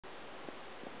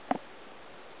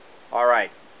Alright,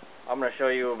 I'm going to show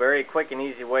you a very quick and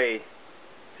easy way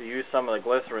to use some of the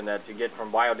glycerin that you get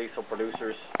from biodiesel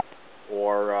producers,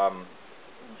 or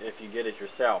if you get it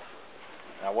yourself.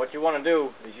 Now what you want to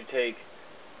do is you take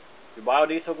your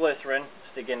biodiesel glycerin,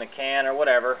 stick it in a can or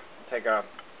whatever, take a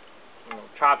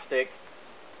chopstick,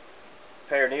 a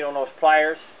pair of needle nose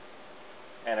pliers,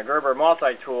 and a Gerber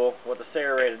Multi Tool with a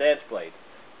serrated edge blade.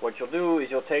 What you'll do is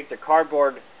you'll take the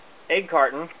cardboard egg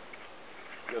carton,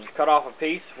 you'll just cut off a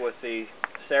piece with the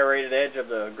serrated edge of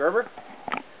the Gerber,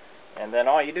 and then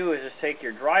all you do is just take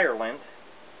your dryer lint,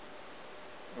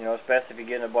 it's best if you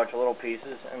get in a bunch of little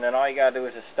pieces, and then all you gotta do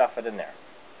is just stuff it in there,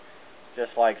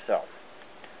 just like so.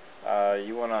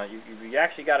 You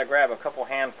actually gotta grab a couple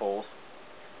handfuls,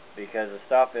 because the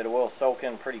stuff, it will soak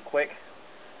in pretty quick,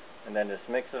 and then just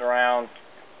mix it around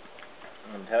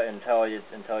until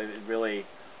it really,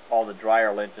 all the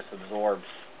dryer lint just absorbs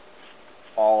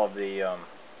all of the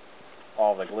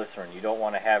glycerin. You don't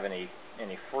want to have any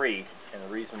free, and the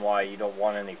reason why you don't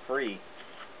want any free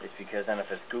is because then if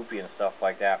it's goopy and stuff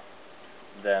like that,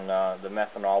 then the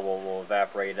methanol will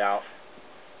evaporate out,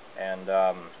 and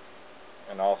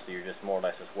also you're just more or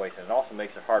less just wasting. It also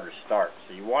makes it harder to start.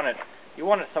 So you want it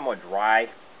somewhat dry,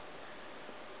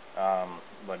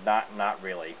 but not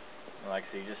really. Like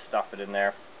so, you just stuff it in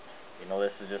there.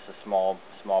 This is just a small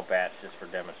batch, just for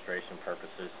demonstration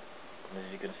purposes. And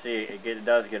as you can see, it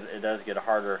does get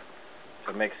harder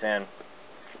to mix in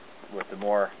with the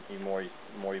more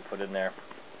you put in there.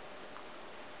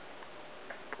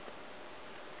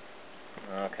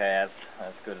 Okay,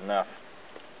 that's good enough.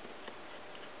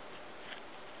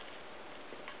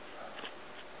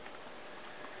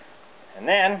 And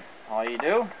then all you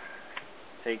do,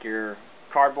 take your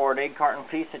cardboard egg carton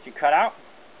piece that you cut out,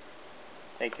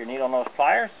 take your needle nose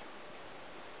pliers,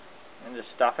 and just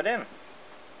stuff it in,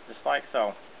 just like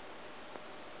so.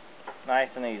 Nice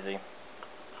and easy,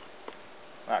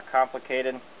 not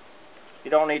complicated.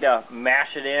 You don't need to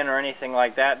mash it in or anything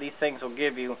like that. These things will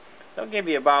give you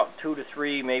about 2 to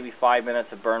 3, maybe 5 minutes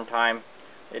of burn time.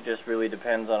 It just really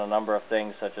depends on a number of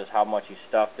things, such as how much you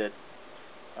stuffed it,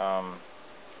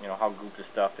 how gooped the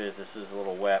stuff is. This is a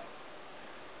little wet.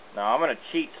 Now I'm going to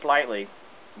cheat slightly,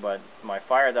 but my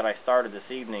fire that I started this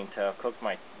evening to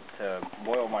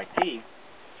boil my tea,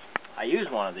 I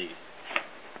used one of these.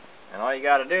 And all you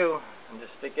got to do is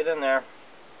just stick it in there.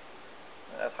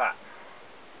 That's hot.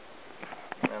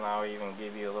 And then I'll even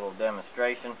give you a little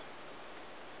demonstration.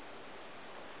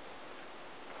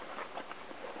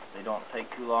 They don't take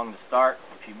too long to start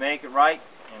if you make it right,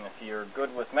 and if you're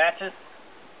good with matches,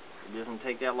 it doesn't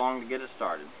take that long to get it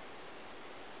started.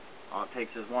 All it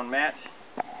takes is one match,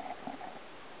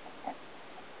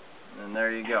 and then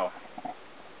there you go.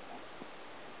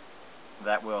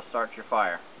 That will start your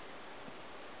fire.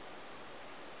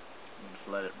 Just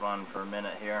let it run for a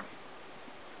minute here,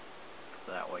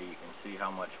 so that way you can see how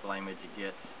much flameage it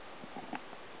gets.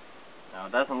 Now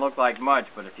it doesn't look like much,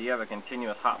 but if you have a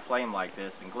continuous hot flame like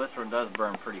this, and glycerin does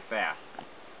burn pretty fast,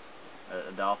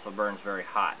 it also burns very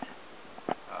hot.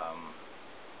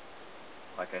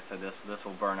 Like I said, this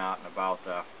will burn out in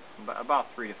about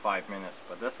 3 to 5 minutes.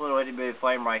 But this little itty bitty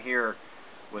flame right here,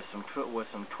 with some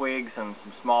twigs and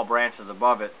some small branches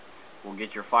above it, will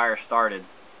get your fire started.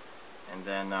 And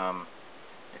then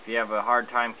if you have a hard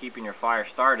time keeping your fire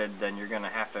started, then you're going to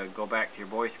have to go back to your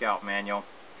Boy Scout manual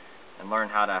and learn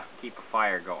how to keep a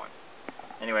fire going.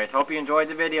 Anyways, hope you enjoyed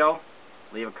the video.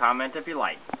 Leave a comment if you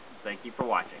like. Thank you for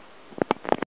watching.